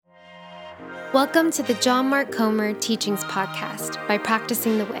Welcome to the John Mark Comer Teachings Podcast by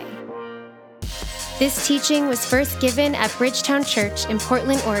Practicing the Way. This teaching was first given at Bridgetown Church in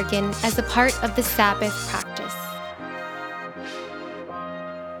Portland, Oregon as a part of the Sabbath practice.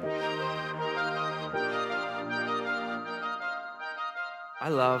 I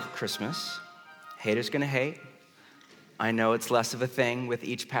love Christmas. Haters gonna hate. I know it's less of a thing with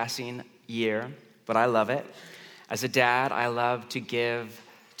each passing year, but I love it. As a dad, I love to give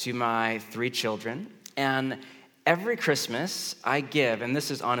to my 3 children, and every Christmas I give, and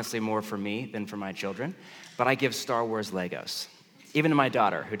this is honestly more for me than for my children, but I give Star Wars Legos, even to my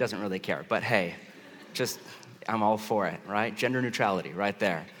daughter, who doesn't really care, but hey, I'm all for it, right? Gender neutrality right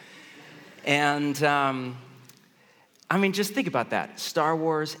there. And just think about that, Star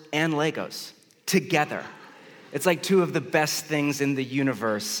Wars and Legos together. It's like 2 of the best things in the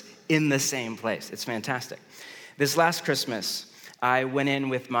universe in the same place. It's fantastic. This last Christmas, I went in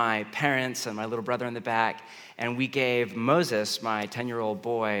with my parents and my little brother in the back, and we gave Moses, my 10-year-old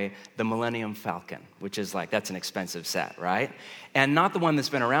boy, the Millennium Falcon, which is that's an expensive set, right? And not the one that's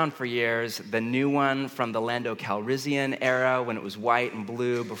been around for years, the new one from the Lando Calrissian era when it was white and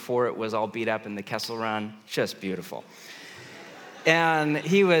blue before it was all beat up in the Kessel Run. Just beautiful. And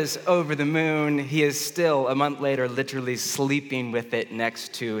he was over the moon. He is still, a month later, literally sleeping with it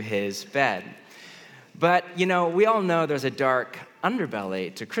next to his bed. But, we all know there's a dark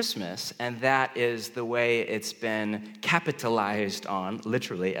underbelly to Christmas, and that is the way it's been capitalized on,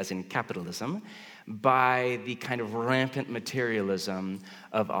 literally, as in capitalism, by the kind of rampant materialism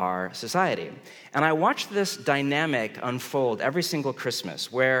of our society. And I watch this dynamic unfold every single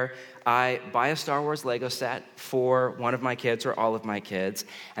Christmas, where I buy a Star Wars Lego set for one of my kids or all of my kids,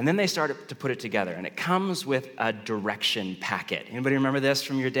 and then they start to put it together, and it comes with a direction packet. Anybody remember this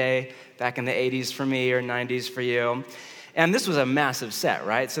from your day back in the 80s for me or 90s for you? And this was a massive set,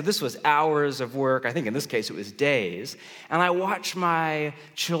 right? So this was hours of work. I think in this case it was days. And I watch my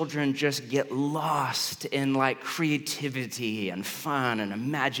children just get lost in creativity and fun and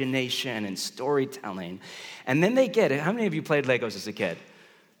imagination and storytelling. And then they get it. How many of you played Legos as a kid?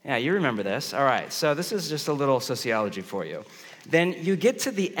 Yeah, you remember this. All right, so this is just a little sociology for you. Then you get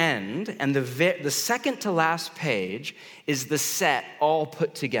to the end, and the second to last page is the set all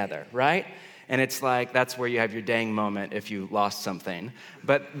put together, right? And it's that's where you have your dang moment if you lost something.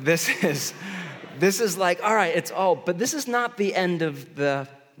 But this is all right, it's all, but this is not the end of the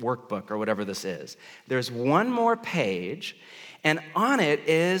workbook or whatever this is. There's one more page, and on it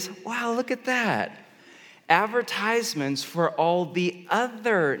is, wow, look at that. Advertisements for all the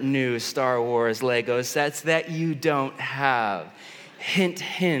other new Star Wars Lego sets that you don't have. Hint,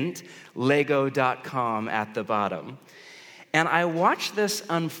 hint, Lego.com at the bottom. And I watch this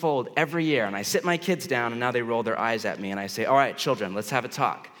unfold every year, and I sit my kids down, and now they roll their eyes at me, and I say, all right, children, let's have a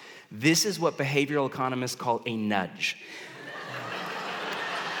talk. This is what behavioral economists call a nudge.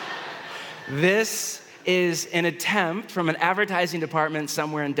 This is an attempt from an advertising department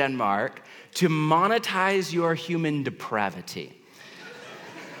somewhere in Denmark to monetize your human depravity.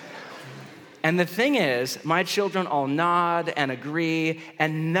 And the thing is, my children all nod and agree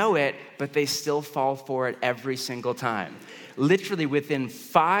and know it, but they still fall for it every single time. Literally within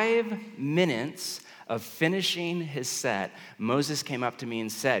 5 minutes of finishing his set, Moses came up to me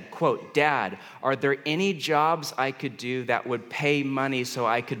and said, quote, "Dad, are there any jobs I could do that would pay money so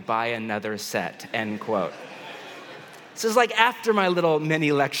I could buy another set?" End quote. This is after my little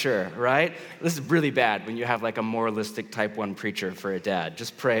mini lecture, right? This is really bad when you have a moralistic type 1 preacher for a dad.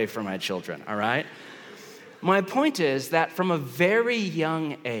 Just pray for my children, all right? My point is that from a very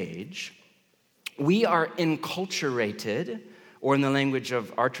young age, we are enculturated, or in the language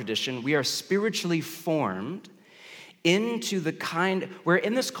of our tradition, we are spiritually formed into we're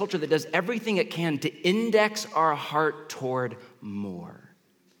in this culture that does everything it can to index our heart toward more.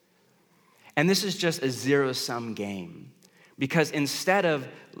 And this is just a zero-sum game. Because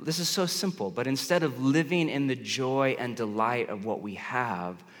this is so simple, but instead of living in the joy and delight of what we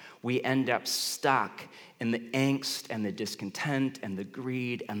have, we end up stuck in the angst and the discontent and the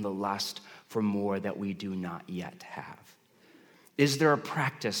greed and the lust for more that we do not yet have. Is there a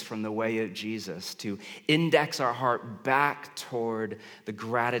practice from the way of Jesus to index our heart back toward the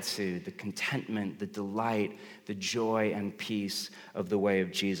gratitude, the contentment, the delight, the joy and peace of the way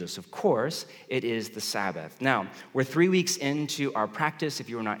of Jesus? Of course, it is the Sabbath. Now, we're 3 weeks into our practice. If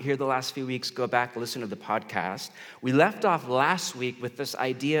you were not here the last few weeks, go back, listen to the podcast. We left off last week with this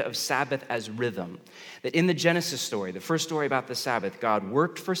idea of Sabbath as rhythm. That in the Genesis story, the first story about the Sabbath, God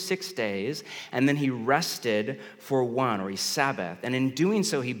worked for 6 days, and then he rested for 1, or he Sabbathed Sabbath, and in doing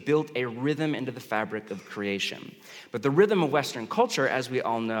so, he built a rhythm into the fabric of creation. But the rhythm of Western culture, as we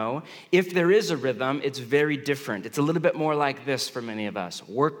all know, if there is a rhythm, it's very different. It's a little bit more like this for many of us: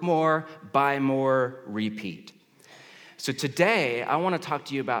 work more, buy more, repeat. So today, I want to talk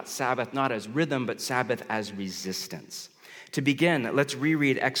to you about Sabbath not as rhythm, but Sabbath as resistance. To begin, let's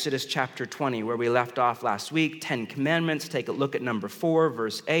reread Exodus chapter 20, where we left off last week. 10 Commandments. Take a look at number 4,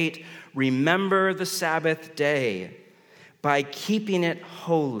 verse 8. Remember the Sabbath day by keeping it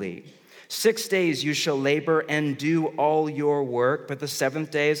holy. 6 days you shall labor and do all your work, but the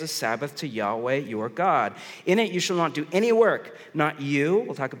seventh day is a Sabbath to Yahweh your God. In it you shall not do any work, not you,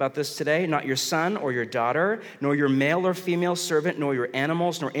 we'll talk about this today, not your son or your daughter, nor your male or female servant, nor your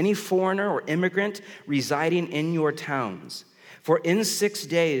animals, nor any foreigner or immigrant residing in your towns. For in 6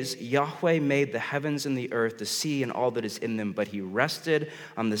 days Yahweh made the heavens and the earth, the sea, and all that is in them, but he rested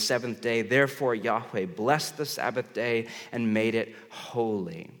on the seventh day. Therefore Yahweh blessed the Sabbath day and made it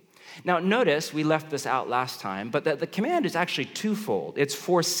holy. Now notice, we left this out last time, but the command is actually twofold. It's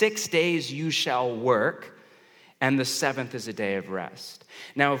for 6 days you shall work, and the seventh is a day of rest.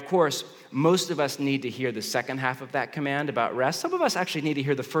 Now, of course, most of us need to hear the second half of that command about rest. Some of us actually need to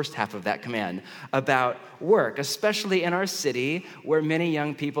hear the first half of that command about work, especially in our city where many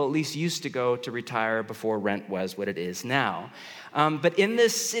young people at least used to go to retire before rent was what it is now. But in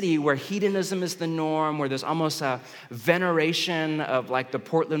this city where hedonism is the norm, where there's almost a veneration of like the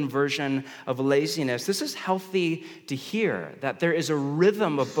Portland version of laziness, this is healthy to hear that there is a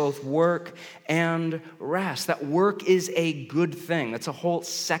rhythm of both work and rest, that work is a good thing. That's a whole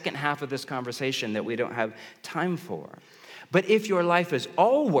second half of this conversation that we don't have time for. But if your life is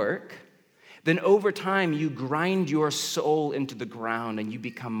all work, then over time you grind your soul into the ground and you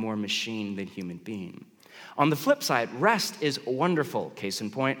become more machine than human being. On the flip side, rest is wonderful. Case in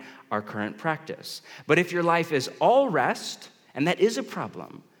point, our current practice. But if your life is all rest, and that is a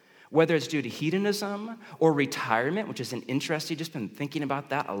problem, whether it's due to hedonism or retirement, which is an interesting, just been thinking about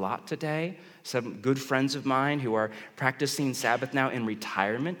that a lot today. Some good friends of mine who are practicing Sabbath now in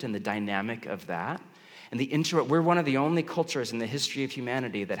retirement and the dynamic of that. And we're one of the only cultures in the history of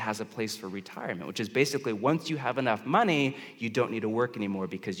humanity that has a place for retirement, which is basically once you have enough money, you don't need to work anymore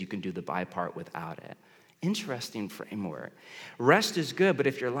because you can do the buy part without it. Interesting framework. Rest is good, but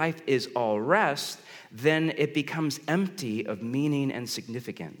if your life is all rest, then it becomes empty of meaning and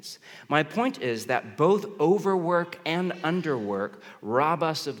significance. My point is that both overwork and underwork rob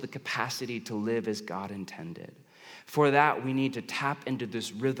us of the capacity to live as God intended. For that, we need to tap into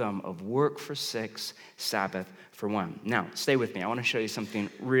this rhythm of work for 6, Sabbath for 1. Now, stay with me. I want to show you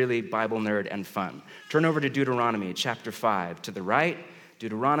something really Bible nerd and fun. Turn over to Deuteronomy chapter 5 to the right.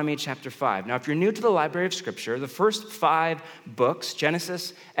 Deuteronomy chapter 5. Now, if you're new to the library of Scripture, the first 5 books,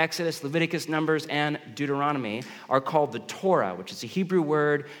 Genesis, Exodus, Leviticus, Numbers, and Deuteronomy, are called the Torah, which is a Hebrew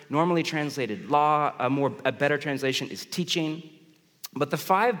word, normally translated law. A better translation is teaching. But the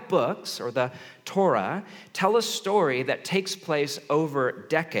 5 books, or the Torah, tell a story that takes place over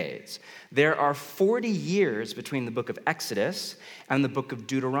decades. There are 40 years between the book of Exodus and the book of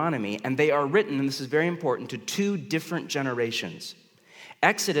Deuteronomy, and they are written, and this is very important, to 2 different generations.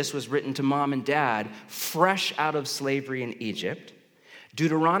 Exodus was written to mom and dad fresh out of slavery in Egypt.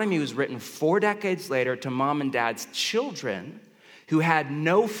 Deuteronomy was written 4 decades later to mom and dad's children who had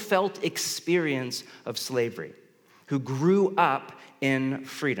no felt experience of slavery, who grew up in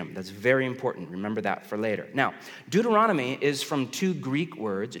freedom. That's very important. Remember that for later. Now, Deuteronomy is from 2 Greek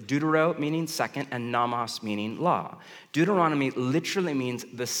words, deutero meaning second and nomos meaning law. Deuteronomy literally means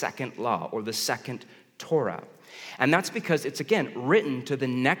the second law or the second Torah. And that's because it's, again, written to the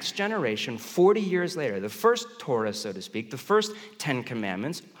next generation 40 years later. The first Torah, so to speak, the first 10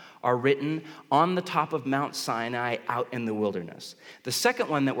 commandments are written on the top of Mount Sinai out in the wilderness. The second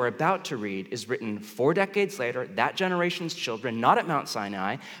one that we're about to read is written 4 decades later, that generation's children, not at Mount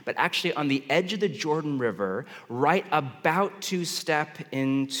Sinai, but actually on the edge of the Jordan River, right about to step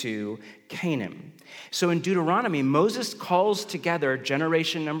into Canaan. So in Deuteronomy, Moses calls together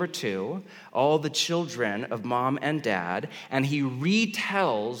generation number 2, all the children of mom and dad, and he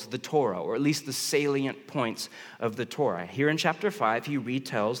retells the Torah, or at least the salient points of the Torah. Here in chapter 5, he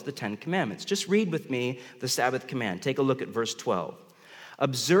retells the 10 commandments. Just read with me the Sabbath command. Take a look at verse 12.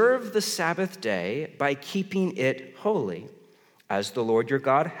 Observe the Sabbath day by keeping it holy, as the Lord your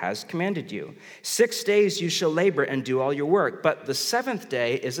God has commanded you. 6 days you shall labor and do all your work, but the seventh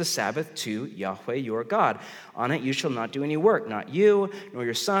day is a Sabbath to Yahweh your God. On it you shall not do any work, not you, nor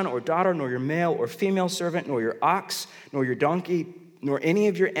your son or daughter, nor your male or female servant, nor your ox, nor your donkey, nor any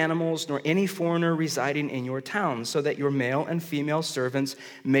of your animals, nor any foreigner residing in your towns, so that your male and female servants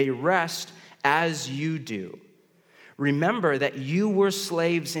may rest as you do. Remember that you were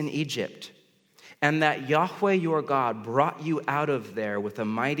slaves in Egypt, and that Yahweh your God brought you out of there with a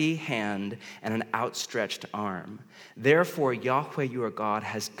mighty hand and an outstretched arm. Therefore, Yahweh your God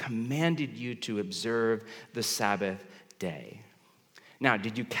has commanded you to observe the Sabbath day." Now,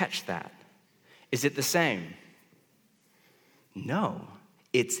 did you catch that? Is it the same? No,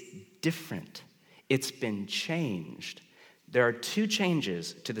 it's different. It's been changed. There are two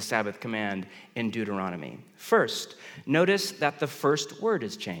changes to the Sabbath command in Deuteronomy. First, notice that the first word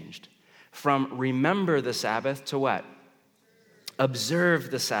is changed. From remember the Sabbath to what?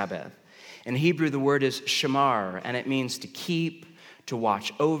 Observe the Sabbath. In Hebrew, the word is shamar, and it means to keep, to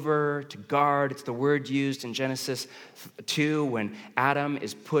watch over, to guard. It's the word used in Genesis 2 when Adam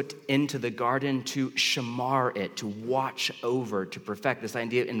is put into the garden to shamar it, to watch over, to perfect, this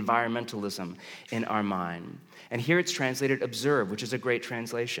idea of environmentalism in our mind. And here it's translated observe, which is a great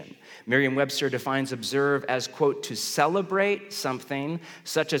translation. Merriam-Webster defines observe as, quote, to celebrate something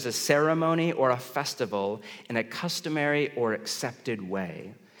such as a ceremony or a festival in a customary or accepted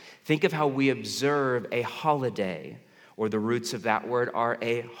way. Think of how we observe a holiday, or the roots of that word are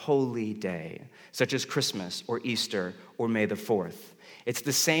a holy day, such as Christmas or Easter or May the 4th. It's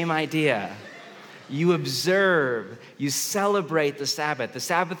the same idea. You observe, you celebrate the Sabbath. The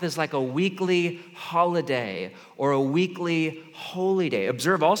Sabbath is like a weekly holiday or a weekly holy day.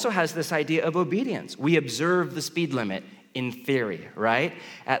 Observe also has this idea of obedience. We observe the speed limit in theory, right?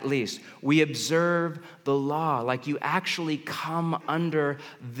 At least. We observe the law, like you actually come under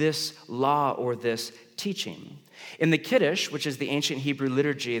this law or this teaching. In the Kiddush, which is the ancient Hebrew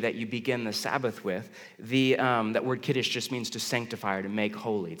liturgy that you begin the Sabbath with, that word Kiddush just means to sanctify or to make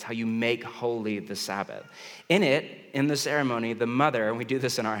holy. It's how you make holy the Sabbath. In it, in the ceremony, the mother, and we do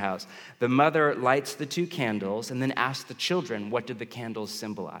this in our house, the mother lights the two candles and then asks the children, what did the candles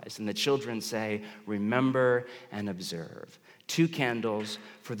symbolize? And the children say, remember and observe. 2 candles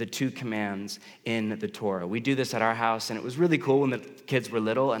for the 2 commands in the Torah. We do this at our house, and it was really cool when the kids were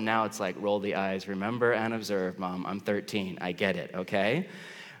little, and now it's like, roll the eyes, remember and observe, Mom, I'm 13, I get it, okay?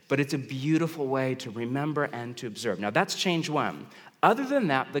 But it's a beautiful way to remember and to observe. Now, that's change 1. Other than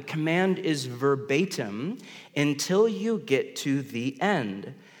that, the command is verbatim until you get to the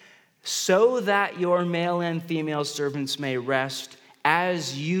end. So that your male and female servants may rest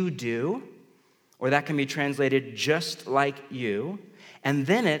as you do, or that can be translated just like you. And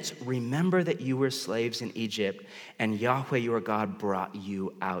then it's, remember that you were slaves in Egypt and Yahweh your God brought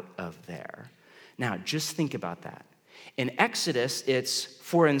you out of there. Now, just think about that. In Exodus, it's,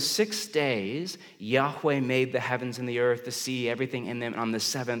 for in 6 days, Yahweh made the heavens and the earth, the sea, everything in them. And on the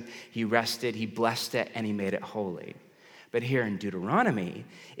 7th, he rested, he blessed it, and he made it holy. But here in Deuteronomy,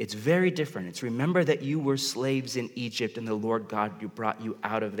 it's very different. It's remember that you were slaves in Egypt and the Lord God brought you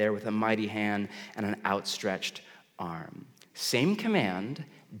out of there with a mighty hand and an outstretched arm. Same command,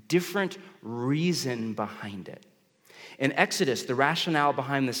 different reason behind it. In Exodus, the rationale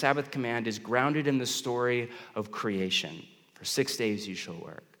behind the Sabbath command is grounded in the story of creation. For 6 days you shall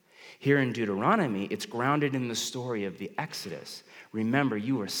work. Here in Deuteronomy, it's grounded in the story of the Exodus. Remember,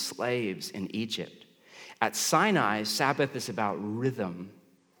 you were slaves in Egypt. At Sinai, Sabbath is about rhythm.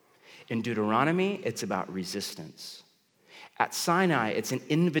 In Deuteronomy, it's about resistance. At Sinai, it's an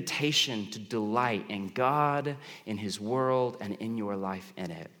invitation to delight in God, in his world, and in your life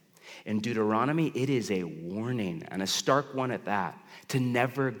in it. In Deuteronomy, it is a warning, and a stark one at that, to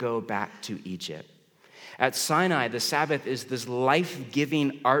never go back to Egypt. At Sinai, the Sabbath is this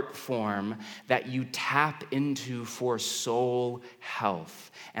life-giving art form that you tap into for soul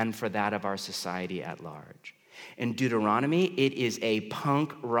health and for that of our society at large. In Deuteronomy, it is a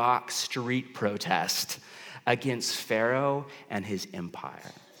punk rock street protest against Pharaoh and his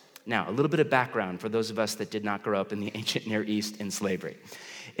empire. Now, a little bit of background for those of us that did not grow up in the ancient Near East in slavery.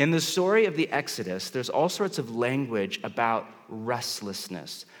 In the story of the Exodus, there's all sorts of language about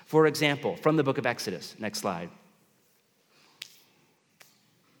restlessness. For example, from the book of Exodus, next slide.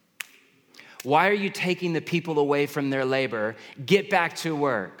 Why are you taking the people away from their labor? Get back to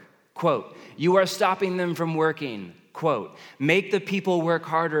work. Quote, you are stopping them from working. Quote, make the people work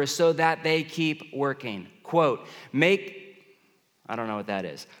harder so that they keep working. Quote, I don't know what that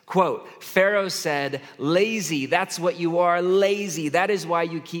is. Quote, Pharaoh said, lazy, that's what you are, lazy. That is why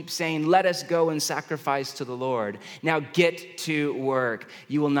you keep saying, let us go and sacrifice to the Lord. Now get to work.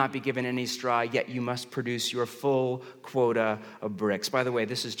 You will not be given any straw, yet you must produce your full quota of bricks. By the way,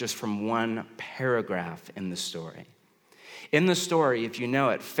 this is just from one paragraph in the story. In the story, if you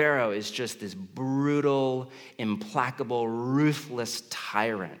know it, Pharaoh is just this brutal, implacable, ruthless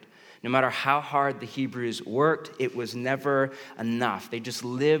tyrant. No matter how hard the Hebrews worked, it was never enough. They just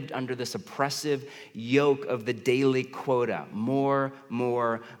lived under this oppressive yoke of the daily quota. More,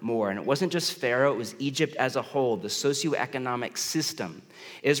 more, more. And it wasn't just Pharaoh, it was Egypt as a whole, the socioeconomic system.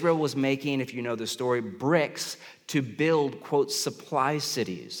 Israel was making, if you know the story, bricks to build, quote, supply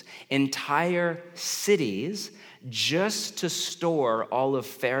cities. Entire cities just to store all of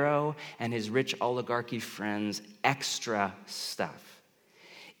Pharaoh and his rich oligarchy friends' extra stuff.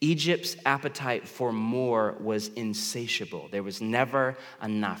 Egypt's appetite for more was insatiable. There was never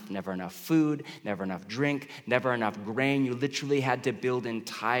enough food, never enough drink, never enough grain. You literally had to build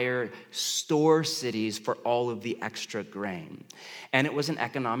entire store cities for all of the extra grain. And it was an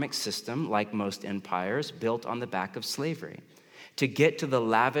economic system, like most empires, built on the back of slavery. To get to the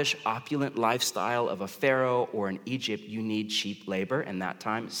lavish, opulent lifestyle of a Pharaoh or an Egypt, you need cheap labor, and that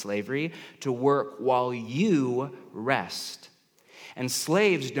time, slavery, to work while you rest. And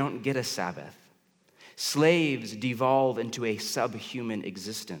slaves don't get a Sabbath. Slaves devolve into a subhuman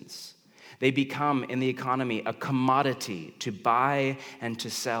existence. They become, in the economy, a commodity to buy and to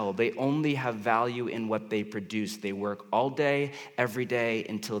sell. They only have value in what they produce. They work all day, every day,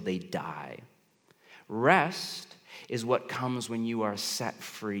 until they die. Rest is what comes when you are set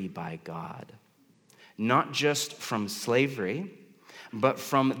free by God. Not just from slavery, but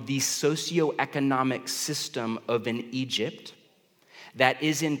from the socioeconomic system of an Egypt that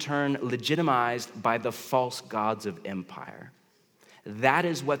is in turn legitimized by the false gods of empire. That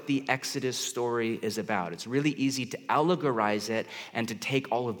is what the Exodus story is about. It's really easy to allegorize it and to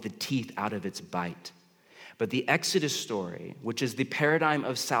take all of the teeth out of its bite. But the Exodus story, which is the paradigm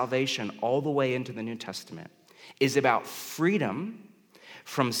of salvation all the way into the New Testament, is about freedom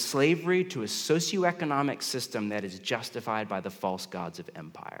from slavery to a socioeconomic system that is justified by the false gods of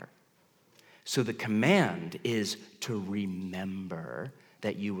empire. So the command is to remember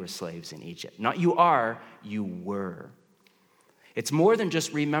that you were slaves in Egypt. Not you are, you were. It's more than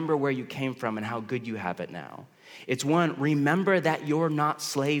just remember where you came from and how good you have it now. It's one, remember that you're not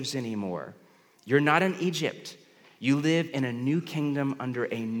slaves anymore. You're not in Egypt. You live in a new kingdom under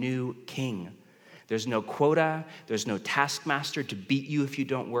a new king. There's no quota. There's no taskmaster to beat you if you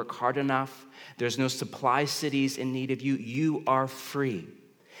don't work hard enough. There's no supply cities in need of you. You are free.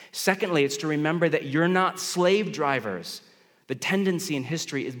 Secondly, it's to remember that you're not slave drivers. The tendency in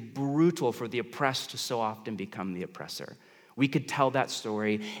history is brutal for the oppressed to so often become the oppressor. We could tell that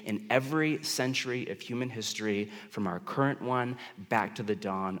story in every century of human history, from our current one back to the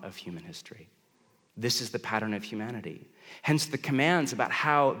dawn of human history. This is the pattern of humanity. Hence the commands about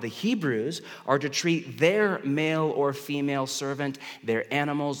how the Hebrews are to treat their male or female servant, their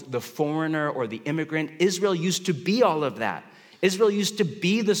animals, the foreigner or the immigrant. Israel used to be all of that. Israel used to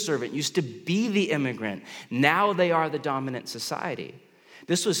be the servant, used to be the immigrant. Now they are the dominant society.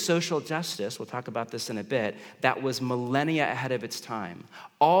 This was social justice, we'll talk about this in a bit, that was millennia ahead of its time.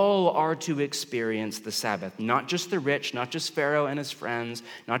 All are to experience the Sabbath, not just the rich, not just Pharaoh and his friends,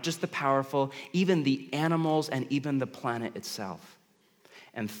 not just the powerful, even the animals and even the planet itself.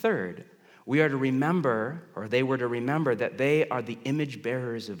 And third, we are to remember, or they were to remember, that they are the image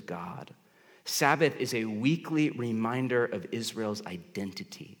bearers of God. Sabbath is a weekly reminder of Israel's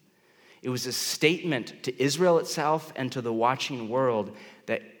identity. It was a statement to Israel itself and to the watching world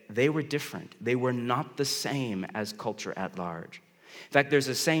that they were different. They were not the same as culture at large. In fact, there's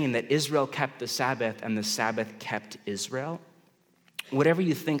a saying that Israel kept the Sabbath and the Sabbath kept Israel. Whatever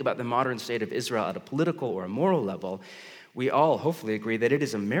you think about the modern state of Israel at a political or a moral level, we all hopefully agree that it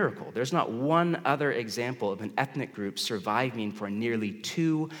is a miracle. There's not one other example of an ethnic group surviving for nearly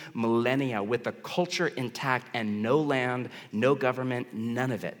 2 millennia with a culture intact and no land, no government,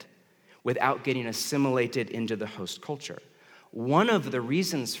 none of it, without getting assimilated into the host culture. One of the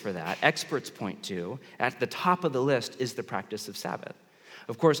reasons for that, experts point to, at the top of the list, is the practice of Sabbath.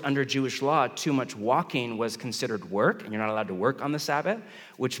 Of course, under Jewish law, too much walking was considered work, and you're not allowed to work on the Sabbath,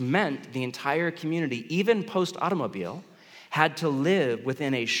 which meant the entire community, even post-automobile, had to live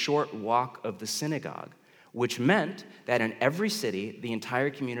within a short walk of the synagogue, which meant that in every city, the entire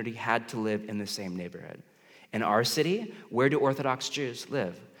community had to live in the same neighborhood. In our city, where do Orthodox Jews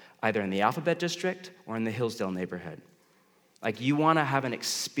live? Either in the Alphabet District or in the Hillsdale neighborhood. Like, you want to have an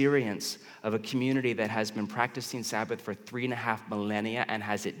experience of a community that has been practicing Sabbath for 3.5 millennia and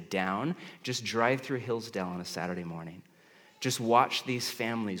has it down, just drive through Hillsdale on a Saturday morning. Just watch these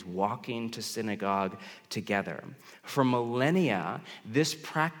families walking to synagogue together. For millennia, this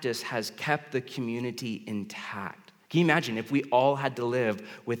practice has kept the community intact. Can you imagine if we all had to live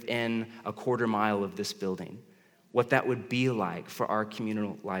within a quarter mile of this building? what that would be like for our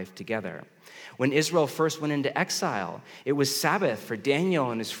communal life together. When Israel first went into exile, it was Sabbath for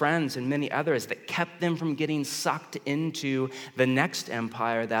Daniel and his friends and many others that kept them from getting sucked into the next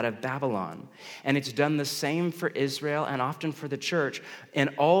empire, that of Babylon. And it's done the same for Israel and often for the church in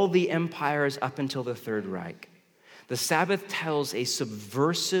all the empires up until the Third Reich. The Sabbath tells a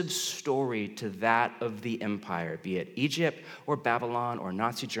subversive story to that of the empire, be it Egypt or Babylon or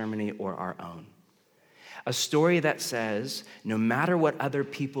Nazi Germany or our own. A story that says, no matter what other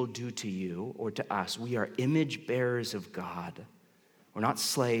people do to you or to us, we are image bearers of God. We're not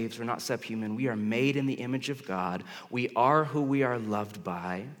slaves, we're not subhuman. We are made in the image of God. We are who we are loved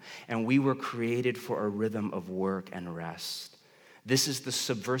by, and we were created for a rhythm of work and rest. This is the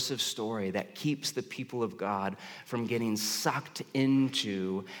subversive story that keeps the people of God from getting sucked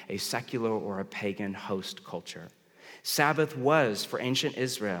into a secular or a pagan host culture. Sabbath was, for ancient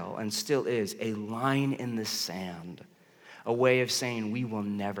Israel, and still is, a line in the sand, a way of saying we will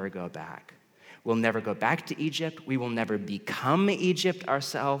never go back. We'll never go back to Egypt. We will never become Egypt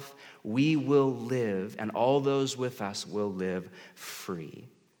ourselves. We will live, and all those with us will live free.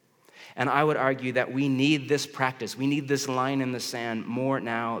 And I would argue that we need this practice. We need this line in the sand more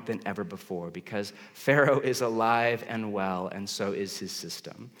now than ever before, because Pharaoh is alive and well, and so is his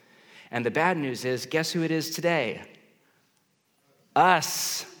system. And the bad news is, guess who it is today?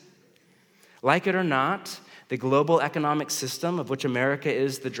 Us. Like it or not, the global economic system, of which America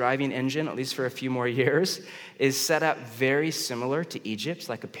is the driving engine, at least for a few more years, is set up very similar to Egypt's,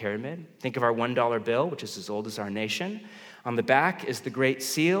 like a pyramid. Think of our $1 bill, which is as old as our nation. On the back is the Great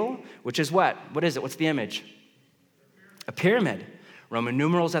Seal, which is what? What is it? What's the image? A pyramid. Roman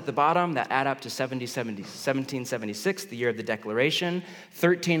numerals at the bottom that add up to 1776, the year of the Declaration.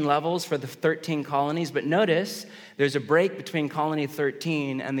 13 levels for the 13 colonies. But notice there's a break between colony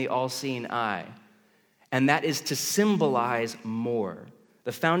 13 and the all-seeing eye. And that is to symbolize more.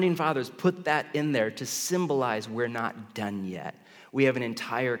 The founding fathers put that in there to symbolize we're not done yet. We have an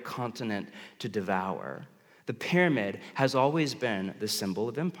entire continent to devour. The pyramid has always been the symbol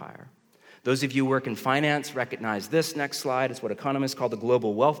of empire. Those of you who work in finance recognize this next slide. It's what economists call the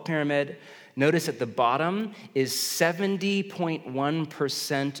global wealth pyramid. Notice at the bottom is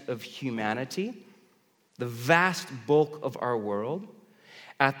 70.1% of humanity, the vast bulk of our world.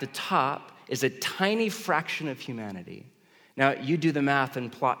 At the top is a tiny fraction of humanity. Now, you do the math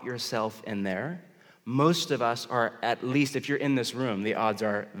and plot yourself in there. Most of us are, at least, if you're in this room, the odds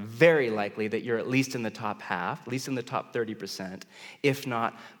are very likely that you're at least in the top half, at least in the top 30%, if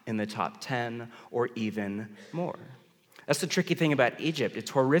not in the top 10 or even more. That's the tricky thing about Egypt.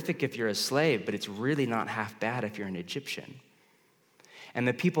 It's horrific if you're a slave, but it's really not half bad if you're an Egyptian. And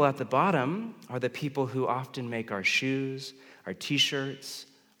the people at the bottom are the people who often make our shoes, our t-shirts,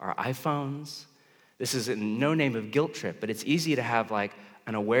 our iPhones. This is in no name of guilt trip, but it's easy to have like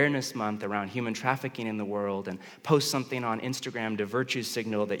an awareness month around human trafficking in the world and post something on Instagram to virtue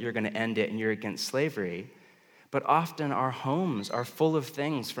signal that you're going to end it and you're against slavery. But often our homes are full of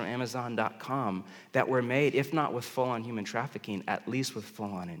things from Amazon.com that were made, if not with full-on human trafficking, at least with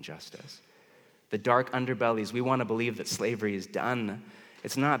full-on injustice. The dark underbellies, we want to believe that slavery is done.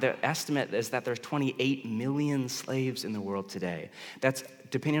 It's not. The estimate is that there's 28 million slaves in the world today. That's,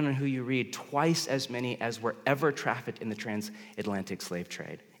 depending on who you read, twice as many as were ever trafficked in the transatlantic slave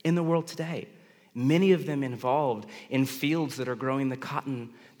trade in the world today. Many of them involved in fields that are growing the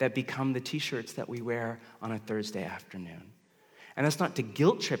cotton that become the t-shirts that we wear on a Thursday afternoon. And that's not to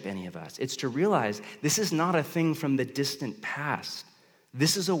guilt trip any of us. It's to realize this is not a thing from the distant past.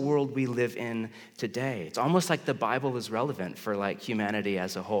 This is a world we live in today. It's almost like the Bible is relevant for like humanity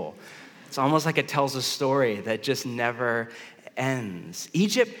as a whole. It's almost like it tells a story that just never ends.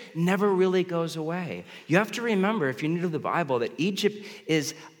 Egypt never really goes away. You have to remember, if you're new to the Bible, that Egypt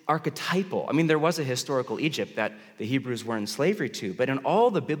is archetypal. I mean, there was a historical Egypt that the Hebrews were in slavery to, but in all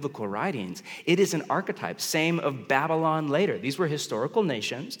the biblical writings, it is an archetype. Same of Babylon later. These were historical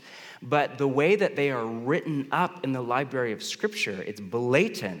nations, but the way that they are written up in the library of Scripture, it's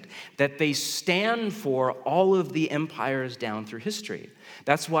blatant that they stand for all of the empires down through history.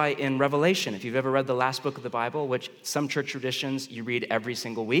 That's why in Revelation, if you've ever read the last book of the Bible, which some church traditions you read every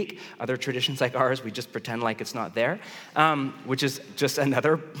single week, other traditions like ours, we just pretend like it's not there, which is just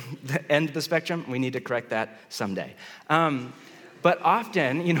another end of the spectrum. We need to correct that someday. But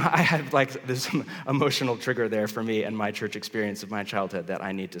often, I have like this emotional trigger there for me and my church experience of my childhood that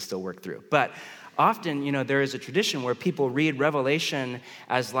I need to still work through. But Often, there is a tradition where people read Revelation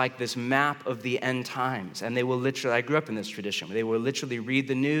as like this map of the end times. And they will literally, I grew up in this tradition, where they will literally read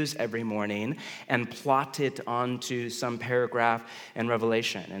the news every morning and plot it onto some paragraph in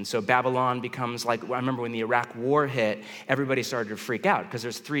Revelation. And so Babylon becomes like, I remember when the Iraq War hit, everybody started to freak out because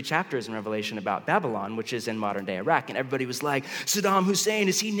there's 3 chapters in Revelation about Babylon, which is in modern day Iraq. And everybody was like, Saddam Hussein,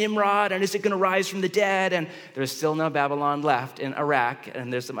 is he Nimrod? And is it going to rise from the dead? And there's still no Babylon left in Iraq.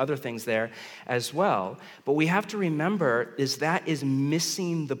 And there's some other things there as well. But we have to remember that is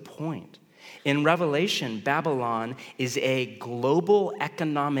missing the point. In Revelation, Babylon is a global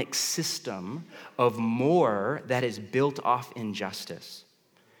economic system of more that is built off injustice.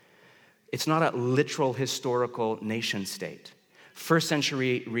 It's not a literal historical nation state. First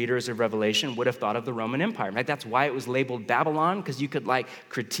century readers of Revelation would have thought of the Roman Empire. In fact, that's why it was labeled Babylon, because you could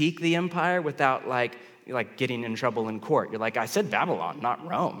critique the empire without getting in trouble in court. You're like, I said Babylon, not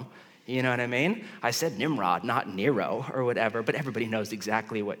Rome. You know what I mean? I said Nimrod, not Nero or whatever, but everybody knows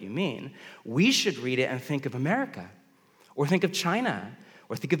exactly what you mean. We should read it and think of America, or think of China,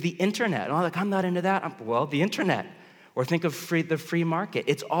 or think of the internet. Oh, I'm not into that. The internet. Or think of the free market.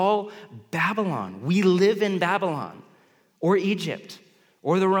 It's all Babylon. We live in Babylon, or Egypt,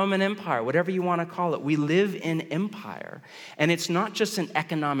 or the Roman Empire, whatever you want to call it. We live in empire. And it's not just an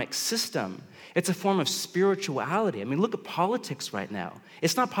economic system. It's a form of spirituality. I mean, look at politics right now.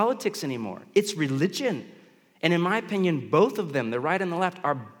 It's not politics anymore. It's religion. And in my opinion, both of them, the right and the left,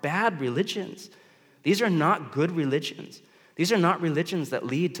 are bad religions. These are not good religions. These are not religions that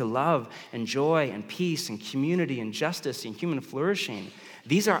lead to love and joy and peace and community and justice and human flourishing.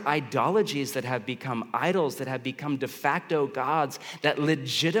 These are ideologies that have become idols, that have become de facto gods that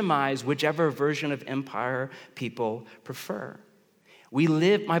legitimize whichever version of empire people prefer.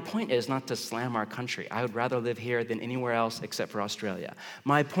 My point is not to slam our country. I would rather live here than anywhere else except for Australia.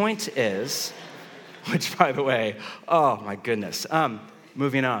 My point is, which by the way, oh my goodness,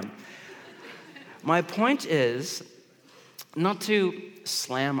 moving on. My point is not to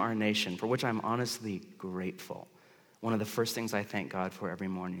slam our nation, for which I'm honestly grateful. One of the first things I thank God for every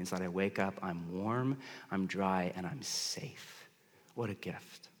morning is that I wake up, I'm warm, I'm dry, and I'm safe. What a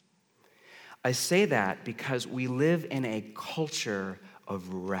gift. I say that because we live in a culture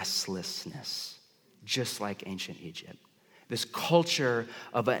of restlessness, just like ancient Egypt. This culture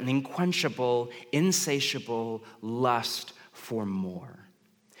of an unquenchable, insatiable lust for more.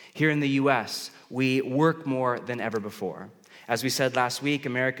 Here in the U.S., we work more than ever before. As we said last week,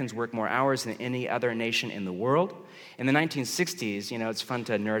 Americans work more hours than any other nation in the world. In the 1960s, it's fun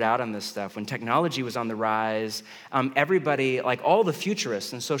to nerd out on this stuff. When technology was on the rise, everybody, like all the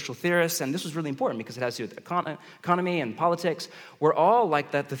futurists and social theorists, and this was really important because it has to do with economy and politics, were all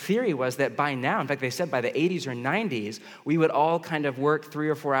like that. The theory was that by now, in fact, they said by the 80s or 90s, we would all kind of work 3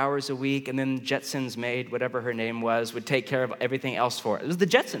 or 4 hours a week, and then Jetsons maid, whatever her name was, would take care of everything else for it. It was the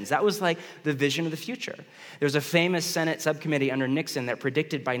Jetsons. That was like the vision of the future. There's a famous Senate subcommittee under Nixon that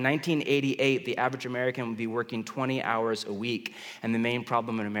predicted by 1988, the average American would be working 20 hours a week, and the main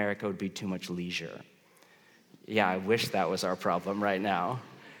problem in America would be too much leisure. Yeah, I wish that was our problem right now.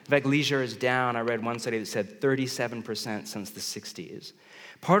 In fact, leisure is down. I read one study that said 37% since the 60s.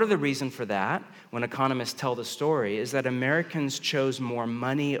 Part of the reason for that, when economists tell the story, is that Americans chose more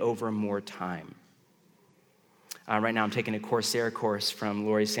money over more time. Right now I'm taking a Coursera course from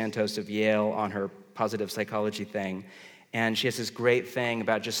Laurie Santos of Yale on her positive psychology thing. And she has this great thing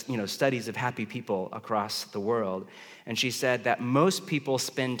about just, studies of happy people across the world. And she said that most people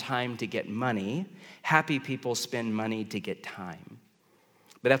spend time to get money. Happy people spend money to get time.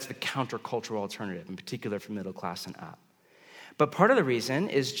 But that's the countercultural alternative, in particular for middle class and up. But part of the reason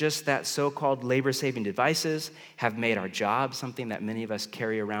is just that so-called labor-saving devices have made our job something that many of us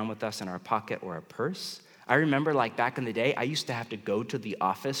carry around with us in our pocket or our purse. I remember back in the day, I used to have to go to the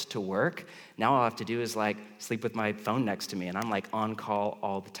office to work. Now all I have to do is sleep with my phone next to me, and I'm on call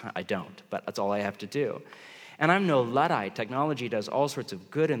all the time. I don't, but that's all I have to do. And I'm no Luddite. Technology does all sorts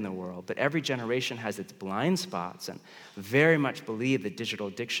of good in the world, but every generation has its blind spots, and very much believe that digital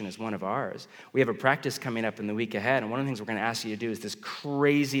addiction is one of ours. We have a practice coming up in the week ahead, and one of the things we're going to ask you to do is this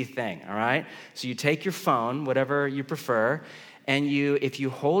crazy thing, all right? So you take your phone, whatever you prefer, and if you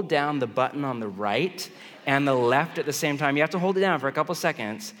hold down the button on the right and the left at the same time, you have to hold it down for a couple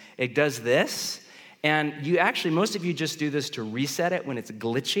seconds. It does this, and most of you just do this to reset it when it's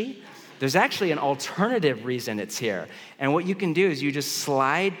glitchy. There's actually an alternative reason it's here. And what you can do is you just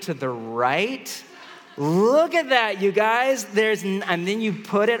slide to the right. Look at that, you guys. And then you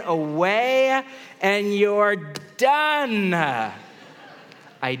put it away, and you're done.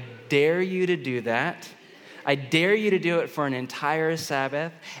 I dare you to do that. I dare you to do it for an entire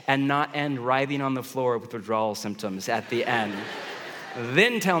Sabbath and not end writhing on the floor with withdrawal symptoms at the end.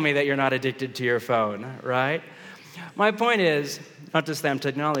 Then tell me that you're not addicted to your phone, right? My point is, not to slam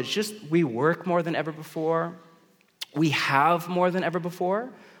technology, just we work more than ever before. We have more than ever before.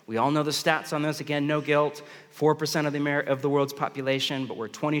 We all know the stats on this. Again, no guilt. 4% of the world's population, but we're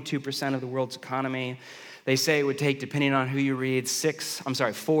 22% of the world's economy. They say it would take, depending on who you read,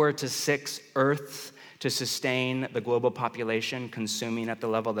 4 to 6 Earths to sustain the global population consuming at the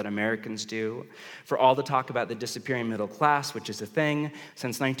level that Americans do. For all the talk about the disappearing middle class, which is a thing,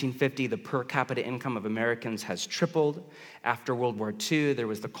 since 1950, the per capita income of Americans has tripled. After World War II, there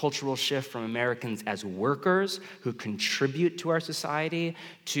was the cultural shift from Americans as workers who contribute to our society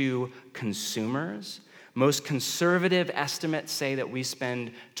to consumers. Most conservative estimates say that we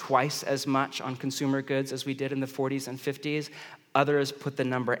spend twice as much on consumer goods as we did in the 40s and 50s. Others put the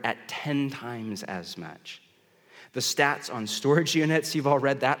number at 10 times as much. The stats on storage units, you've all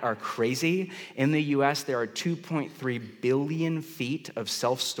read that, are crazy. In the US, there are 2.3 billion feet of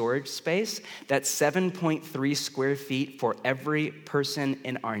self-storage space. That's 7.3 square feet for every person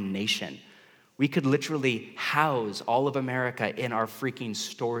in our nation. We could literally house all of America in our freaking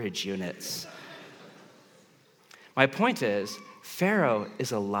storage units. My point is, Pharaoh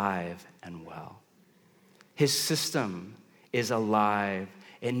is alive and well. His system is alive.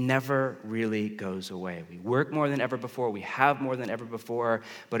 It never really goes away. We work more than ever before. We have more than ever before.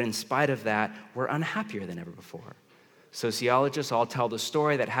 But in spite of that, we're unhappier than ever before. Sociologists all tell the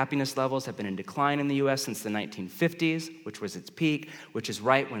story that happiness levels have been in decline in the US since the 1950s, which was its peak, which is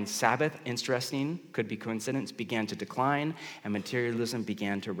right when Sabbath, interesting, could be coincidence, began to decline and materialism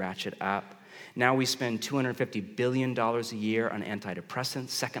began to ratchet up. Now we spend $250 billion a year on antidepressants,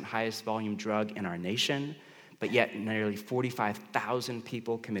 second highest volume drug in our nation. But yet nearly 45,000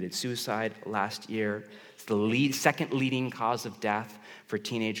 people committed suicide last year. It's the second leading cause of death for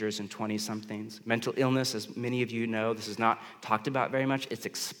teenagers and 20-somethings. Mental illness, as many of you know, this is not talked about very much. It's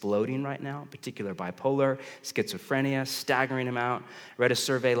exploding right now, in particular bipolar, schizophrenia, staggering amount. I read a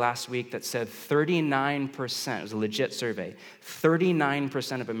survey last week that said 39%, it was a legit survey,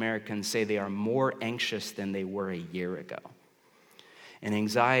 39% of Americans say they are more anxious than they were a year ago. And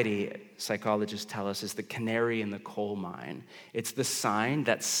anxiety, psychologists tell us, is the canary in the coal mine. It's the sign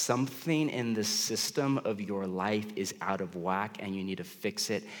that something in the system of your life is out of whack and you need to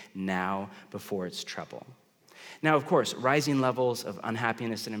fix it now before it's trouble. Now, of course, rising levels of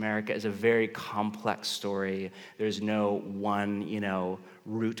unhappiness in America is a very complex story. There's no one,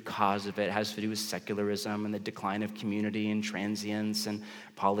 root cause of it. It has to do with secularism and the decline of community and transience and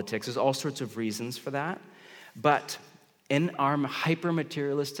politics. There's all sorts of reasons for that. But in our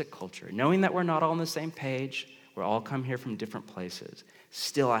hyper-materialistic culture, knowing that we're not all on the same page, we're all come here from different places,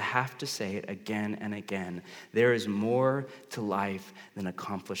 still I have to say it again and again, there is more to life than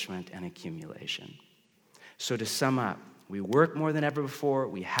accomplishment and accumulation. So to sum up, we work more than ever before,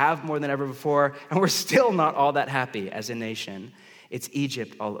 we have more than ever before, and we're still not all that happy as a nation. It's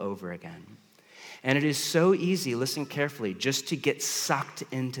Egypt all over again. And it is so easy, listen carefully, just to get sucked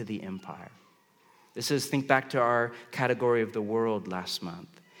into the empire. Think back to our category of the world last month.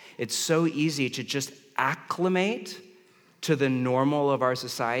 It's so easy to just acclimate to the normal of our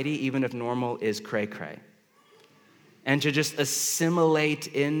society, even if normal is cray-cray. And to just assimilate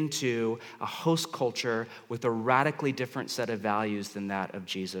into a host culture with a radically different set of values than that of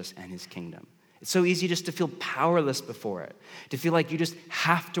Jesus and his kingdom. It's so easy just to feel powerless before it, to feel like you just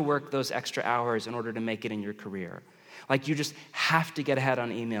have to work those extra hours in order to make it in your career. Like you just have to get ahead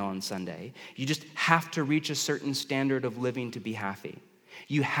on email on Sunday. You just have to reach a certain standard of living to be happy.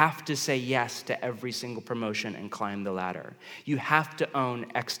 You have to say yes to every single promotion and climb the ladder. You have to own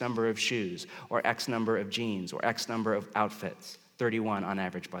X number of shoes or X number of jeans or X number of outfits. 31 on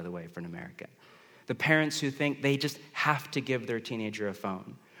average, by the way, for an American. The parents who think they just have to give their teenager a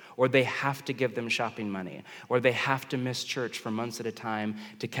phone, or they have to give them shopping money, or they have to miss church for months at a time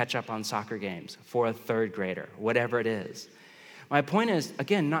to catch up on soccer games for a third grader, whatever it is. My point is,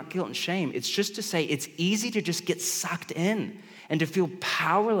 again, not guilt and shame. It's just to say it's easy to just get sucked in and to feel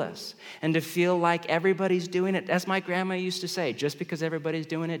powerless and to feel like everybody's doing it. As my grandma used to say, just because everybody's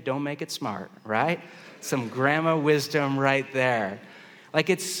doing it, don't make it smart, right? Some grandma wisdom right there. Like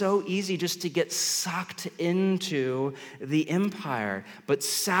it's so easy just to get sucked into the empire. But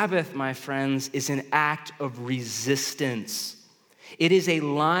Sabbath, my friends, is an act of resistance. It is a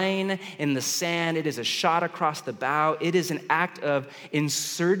line in the sand. It is a shot across the bow. It is an act of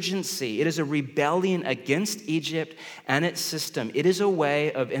insurgency. It is a rebellion against Egypt and its system. It is a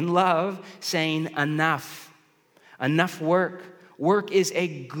way of, in love, saying enough. Enough work. Work is a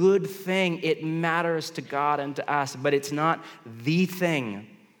good thing. It matters to God and to us, but it's not the thing.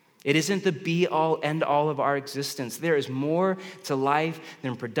 It isn't the be-all, end-all of our existence. There is more to life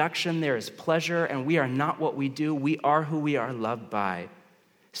than production. There is pleasure, and we are not what we do. We are who we are loved by.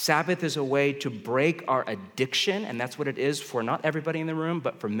 Sabbath is a way to break our addiction, and that's what it is for not everybody in the room,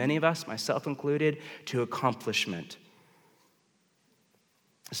 but for many of us, myself included, to accomplishment.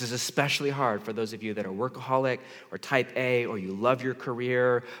 This is especially hard for those of you that are workaholic or type A, or you love your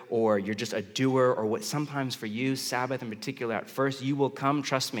career, or you're just a doer, or what sometimes for you, Sabbath in particular, at first you will come,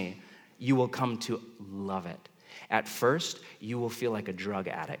 trust me, you will come to love it. At first, you will feel like a drug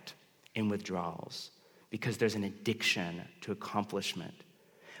addict in withdrawals because there's an addiction to accomplishment,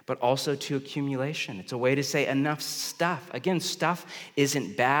 but also to accumulation. It's a way to say enough stuff. Again, stuff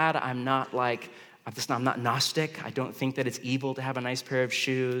isn't bad. I'm not Gnostic. I don't think that it's evil to have a nice pair of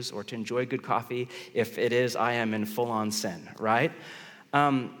shoes or to enjoy good coffee. If it is, I am in full-on sin, right?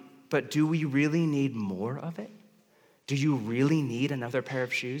 But do we really need more of it? Do you really need another pair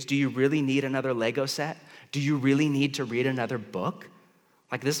of shoes? Do you really need another Lego set? Do you really need to read another book?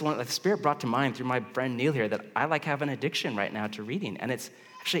 Like this one, the Spirit brought to mind through my friend Neil here that I have an addiction right now to reading, and it's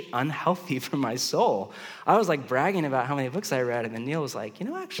actually unhealthy for my soul. I was bragging about how many books I read, and then Neil was like,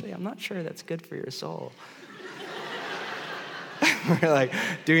 actually, I'm not sure that's good for your soul. We're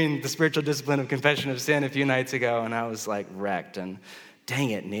doing the spiritual discipline of confession of sin a few nights ago, and I was wrecked. And dang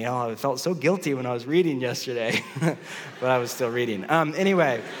it, Neil, I felt so guilty when I was reading yesterday, but I was still reading.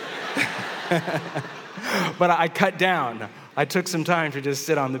 Anyway, but I cut down. I took some time to just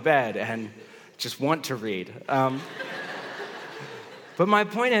sit on the bed and just want to read. But my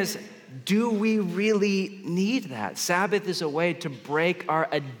point is, do we really need that? Sabbath is a way to break our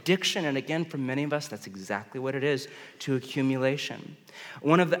addiction. And again, for many of us, that's exactly what it is, to accumulation.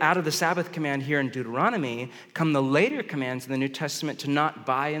 Out of the Sabbath command here in Deuteronomy come the later commands in the New Testament to not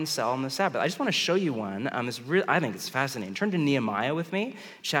buy and sell on the Sabbath. I just want to show you one. I think it's fascinating. Turn to Nehemiah with me,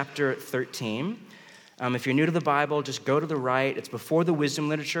 chapter 13. If you're new to the Bible, just go to the right. It's before the wisdom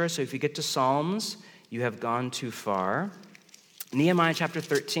literature, so if you get to Psalms, you have gone too far. Nehemiah chapter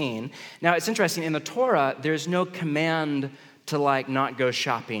 13. Now, it's interesting. In the Torah, there's no command to not go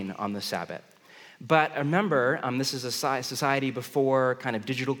shopping on the Sabbath. But remember, this is a society before kind of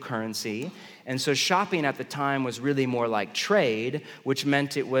digital currency. And so shopping at the time was really more like trade, which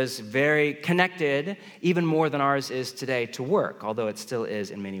meant it was very connected, even more than ours is today, to work, although it still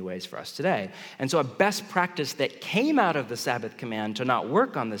is in many ways for us today. And so a best practice that came out of the Sabbath command to not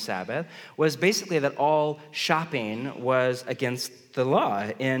work on the Sabbath was basically that all shopping was against the law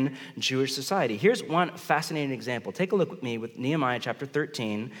in Jewish society. Here's one fascinating example. Take a look with me with Nehemiah chapter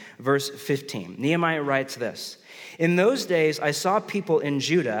 13, verse 15. Nehemiah writes this: "In those days I saw people in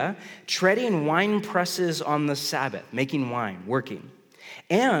Judah treading wine presses on the Sabbath," making wine, working,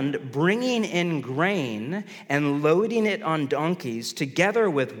 "and bringing in grain and loading it on donkeys, together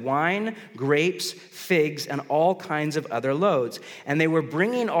with wine, grapes, figs, and all kinds of other loads. And they were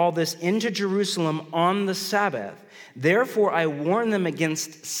bringing all this into Jerusalem on the Sabbath. Therefore, I warn them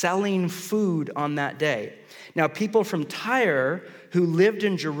against selling food on that day." Now, people from Tyre who lived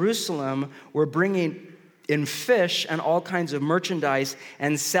in Jerusalem were bringing in fish and all kinds of merchandise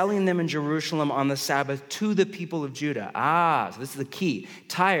and selling them in Jerusalem on the Sabbath to the people of Judah. So this is the key.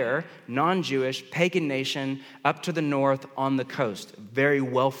 Tyre, non-Jewish, pagan nation, up to the north on the coast. Very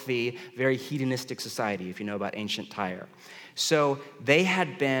wealthy, very hedonistic society, if you know about ancient Tyre. So they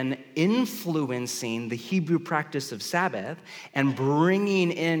had been influencing the Hebrew practice of Sabbath and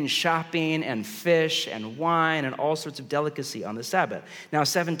bringing in shopping and fish and wine and all sorts of delicacy on the Sabbath. Now,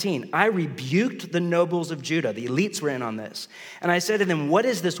 17, "I rebuked the nobles of Judah," the elites were in on this, "and I said to them, 'What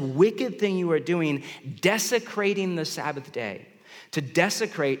is this wicked thing you are doing, desecrating the Sabbath day?' To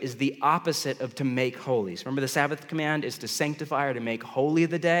desecrate is the opposite of to make holy. So remember, the Sabbath command is to sanctify or to make holy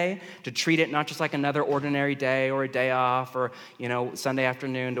the day, to treat it not just like another ordinary day or a day off or, Sunday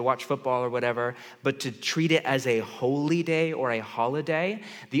afternoon to watch football or whatever, but to treat it as a holy day or a holiday.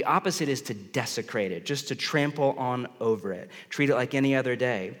 The opposite is to desecrate it, just to trample on over it, treat it like any other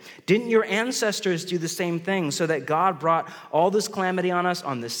day. Didn't your ancestors do the same thing so that God brought all this calamity on us,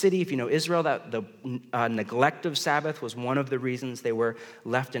 on the city? If you know Israel, that the neglect of Sabbath was one of the reasons they were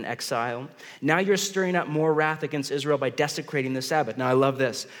left in exile. Now you're stirring up more wrath against Israel by desecrating the Sabbath." Now I love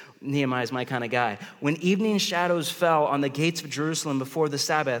this. Nehemiah is my kind of guy. "When evening shadows fell on the gates of Jerusalem before the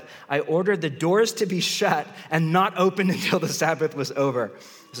Sabbath, I ordered the doors to be shut and not opened until the Sabbath was over."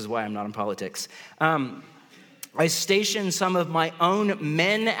 This is why I'm not in politics. "I stationed some of my own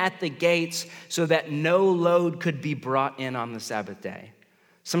men at the gates so that no load could be brought in on the Sabbath day."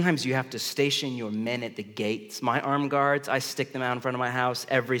 Sometimes you have to station your men at the gates. My armed guards, I stick them out in front of my house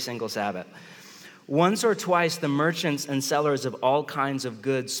every single Sabbath. Once or twice, the merchants and sellers of all kinds of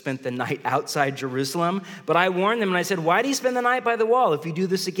goods spent the night outside Jerusalem. But I warned them and I said, why do you spend the night by the wall? If you do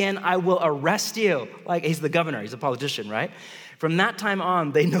this again, I will arrest you. Like, he's the governor, he's a politician, right? From that time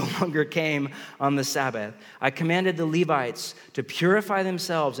on, they no longer came on the Sabbath. I commanded the Levites to purify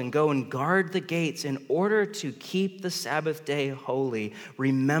themselves and go and guard the gates in order to keep the Sabbath day holy.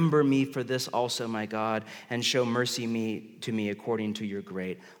 Remember me for this also, my God, and show mercy to me according to your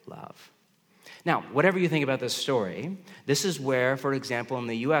great love. Now, whatever you think about this story, this is where, for example, in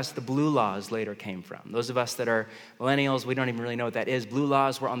the U.S., the blue laws later came from. Those of us that are millennials, we don't even really know what that is. Blue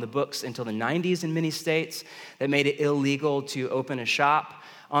laws were on the books until the 90s in many states that made it illegal to open a shop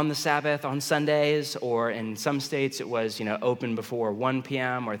on the Sabbath, on Sundays, or in some states it was, open before 1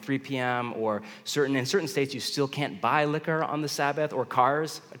 p.m. or 3 p.m., or in certain states you still can't buy liquor on the Sabbath, or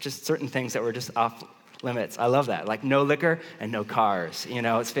cars, just certain things that were just off limits. I love that, like no liquor and no cars.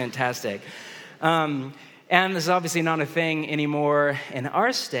 It's fantastic. And this is obviously not a thing anymore in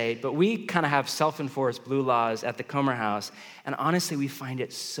our state, but we kind of have self-enforced blue laws at the Comer House, and honestly, we find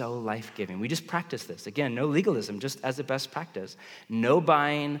it so life-giving. We just practice this. Again, no legalism, just as a best practice. No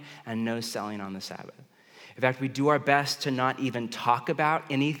buying and no selling on the Sabbath. In fact, we do our best to not even talk about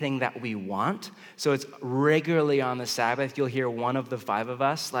anything that we want. So it's regularly on the Sabbath, you'll hear one of the five of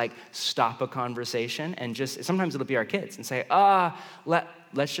us stop a conversation and sometimes it'll be our kids and say,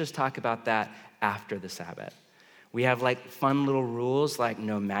 let's just talk about that after the Sabbath. We have fun little rules like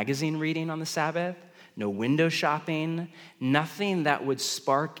no magazine reading on the Sabbath, no window shopping, nothing that would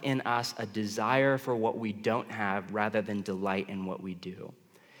spark in us a desire for what we don't have rather than delight in what we do.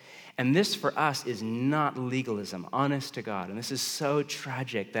 And this for us is not legalism, honest to God. And this is so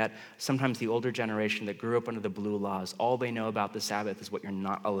tragic that sometimes the older generation that grew up under the blue laws, all they know about the Sabbath is what you're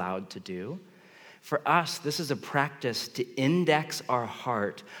not allowed to do. For us, this is a practice to index our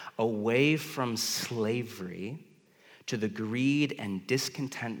heart away from slavery to the greed and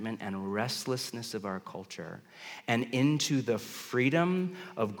discontentment and restlessness of our culture and into the freedom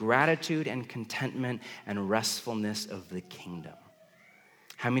of gratitude and contentment and restfulness of the kingdom.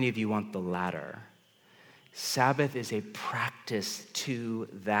 How many of you want the latter? Sabbath is a practice to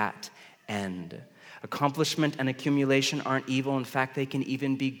that end. Accomplishment and accumulation aren't evil. In fact, they can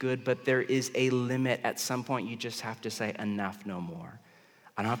even be good, but there is a limit. At some point, you just have to say, enough, no more.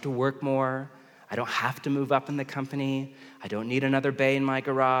 I don't have to work more. I don't have to move up in the company. I don't need another bay in my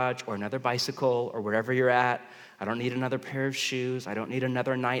garage or another bicycle or wherever you're at. I don't need another pair of shoes. I don't need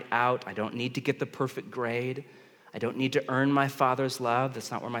another night out. I don't need to get the perfect grade. I don't need to earn my Father's love.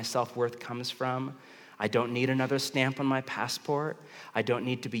 That's not where my self-worth comes from. I don't need another stamp on my passport. I don't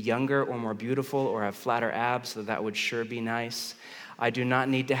need to be younger or more beautiful or have flatter abs, though that would sure be nice. I do not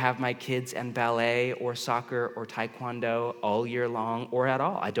need to have my kids in ballet or soccer or taekwondo all year long or at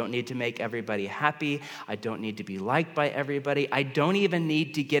all. I don't need to make everybody happy. I don't need to be liked by everybody. I don't even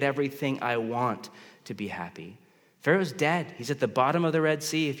need to get everything I want to be happy. Pharaoh's dead. He's at the bottom of the Red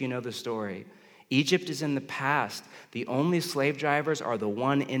Sea, if you know the story. Egypt is in the past. The only slave drivers are the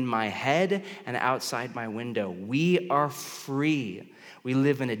one in my head and outside my window. We are free. We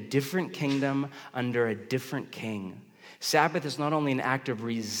live in a different kingdom under a different king. Sabbath is not only an act of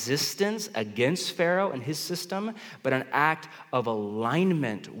resistance against Pharaoh and his system, but an act of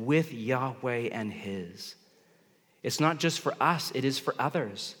alignment with Yahweh and his. It's not just for us, it is for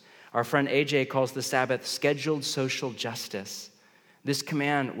others. Our friend AJ calls the Sabbath scheduled social justice. This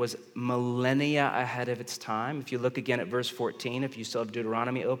command was millennia ahead of its time. If you look again at verse 14, if you still have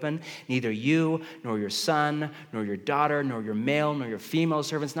Deuteronomy open, neither you, nor your son, nor your daughter, nor your male, nor your female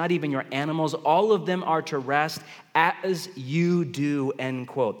servants, not even your animals, all of them are to rest as you do, end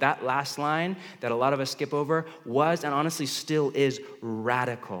quote. That last line that a lot of us skip over was, and honestly still is,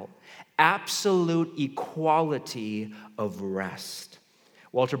 radical. Absolute equality of rest.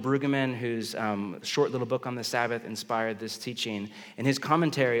 Walter Brueggemann, whose short little book on the Sabbath inspired this teaching, in his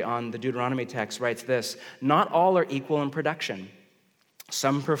commentary on the Deuteronomy text writes this: not all are equal in production.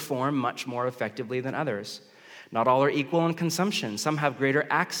 Some perform much more effectively than others. Not all are equal in consumption. Some have greater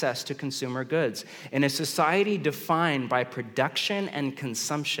access to consumer goods. In a society defined by production and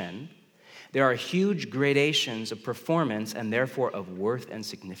consumption, there are huge gradations of performance and therefore of worth and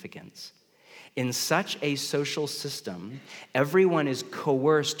significance. In such a social system, everyone is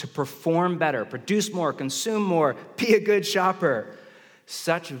coerced to perform better, produce more, consume more, be a good shopper.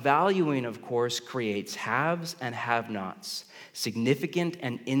 Such valuing, of course, creates haves and have-nots, significant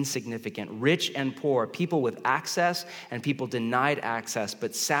and insignificant, rich and poor, people with access and people denied access.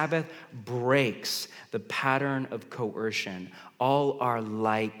 But Sabbath breaks the pattern of coercion. All are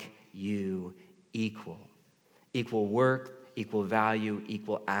like you, equal. Equal work, equal value,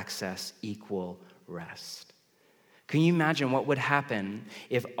 equal access, equal rest. Can you imagine what would happen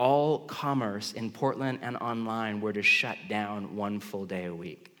if all commerce in Portland and online were to shut down one full day a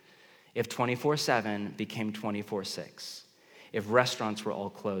week? If 24/7 became 24/6? If restaurants were all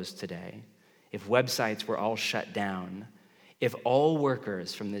closed today? If websites were all shut down? If all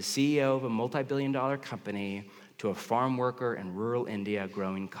workers, from the CEO of a multi-billion-dollar company to a farm worker in rural India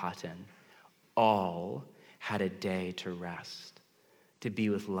growing cotton, all had a day to rest, to be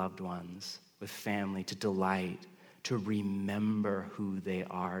with loved ones, with family, to delight, to remember who they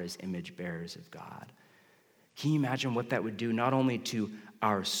are as image bearers of God. Can you imagine what that would do not only to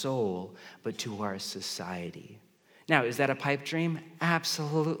our soul, but to our society? Now, is that a pipe dream?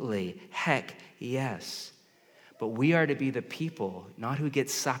 Absolutely. Heck, yes. But we are to be the people, not who get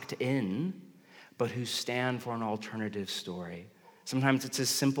sucked in, but who stand for an alternative story. Sometimes it's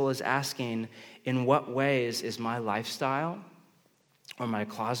as simple as asking, in what ways is my lifestyle or my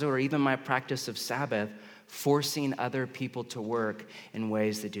closet or even my practice of Sabbath forcing other people to work in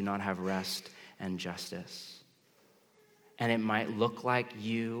ways that do not have rest and justice? And it might look like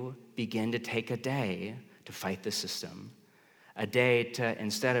you begin to take a day to fight the system, a day to,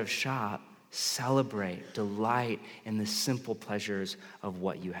 instead of shop, celebrate, delight in the simple pleasures of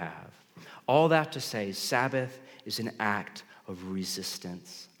what you have. All that to say, Sabbath is an act of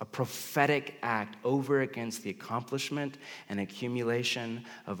resistance, a prophetic act over against the accomplishment and accumulation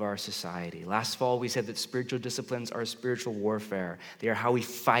of our society. Last fall, we said that spiritual disciplines are spiritual warfare. They are how we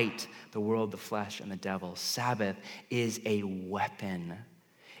fight the world, the flesh, and the devil. Sabbath is a weapon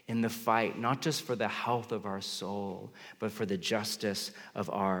in the fight, not just for the health of our soul, but for the justice of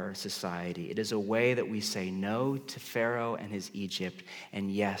our society. It is a way that we say no to Pharaoh and his Egypt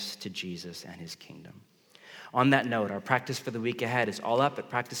and yes to Jesus and his kingdom. On that note, our practice for the week ahead is all up at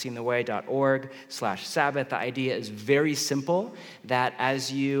practicingtheway.org/Sabbath. The idea is very simple, that as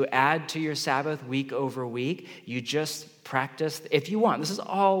you add to your Sabbath week over week, you just practice, if you want. This is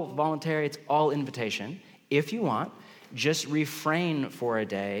all voluntary, it's all invitation. If you want, just refrain for a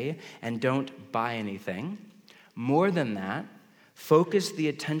day and don't buy anything. More than that, focus the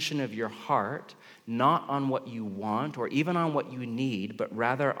attention of your heart not on what you want or even on what you need, but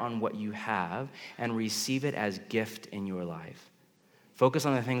rather on what you have, and receive it as gift in your life. Focus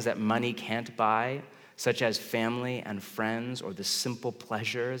on the things that money can't buy, such as family and friends, or the simple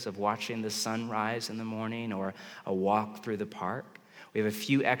pleasures of watching the sun rise in the morning or a walk through the park. We have a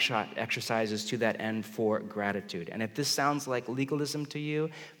few exercises to that end for gratitude. And if this sounds like legalism to you,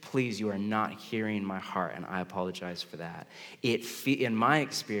 please, you are not hearing my heart, and I apologize for that. In my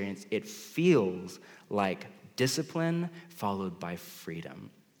experience, it feels like discipline followed by freedom.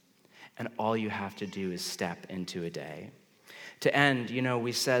 And all you have to do is step into a day. To end,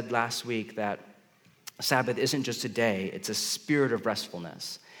 we said last week that Sabbath isn't just a day, it's a spirit of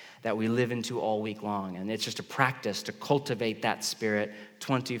restfulness that we live into all week long. And it's just a practice to cultivate that spirit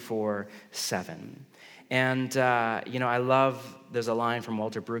 24/7. And, I love, there's a line from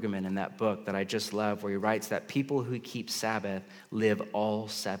Walter Brueggemann in that book that I just love, where he writes that people who keep Sabbath live all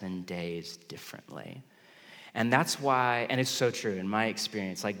 7 days differently. And that's why, and it's so true in my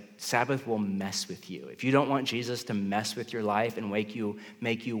experience, like Sabbath will mess with you. If you don't want Jesus to mess with your life and make you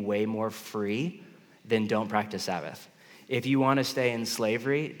way more free, then don't practice Sabbath. If you want to stay in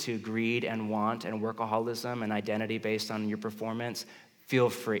slavery to greed and want and workaholism and identity based on your performance, feel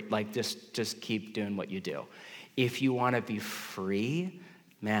free. Like just keep doing what you do. If you want to be free,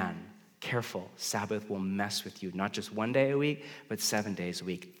 man, careful. Sabbath will mess with you, not just 1 day a week, but 7 days a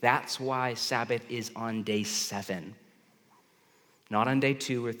week. That's why Sabbath is on day 7, not on day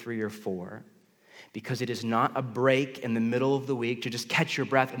 2 or 3 or 4. Because it is not a break in the middle of the week to just catch your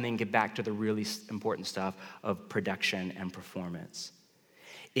breath and then get back to the really important stuff of production and performance.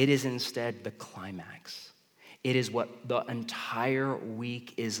 It is instead the climax. It is what the entire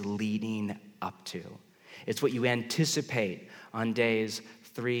week is leading up to. It's what you anticipate on days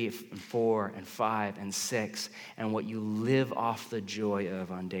 3 and 4 and 5 and 6, and what you live off the joy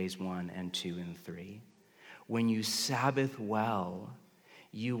of on days 1 and 2 and 3. When you Sabbath well,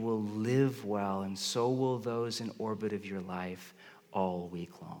 you will live well, and so will those in orbit of your life all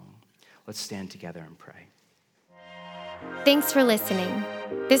week long. Let's stand together and pray. Thanks for listening.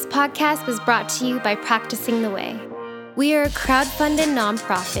 This podcast was brought to you by Practicing the Way. We are a crowdfunded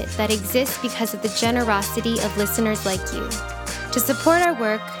nonprofit that exists because of the generosity of listeners like you. To support our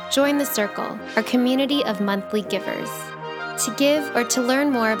work, join The Circle, our community of monthly givers. To give or to learn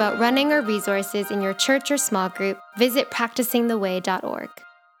more about running our resources in your church or small group, visit practicingtheway.org.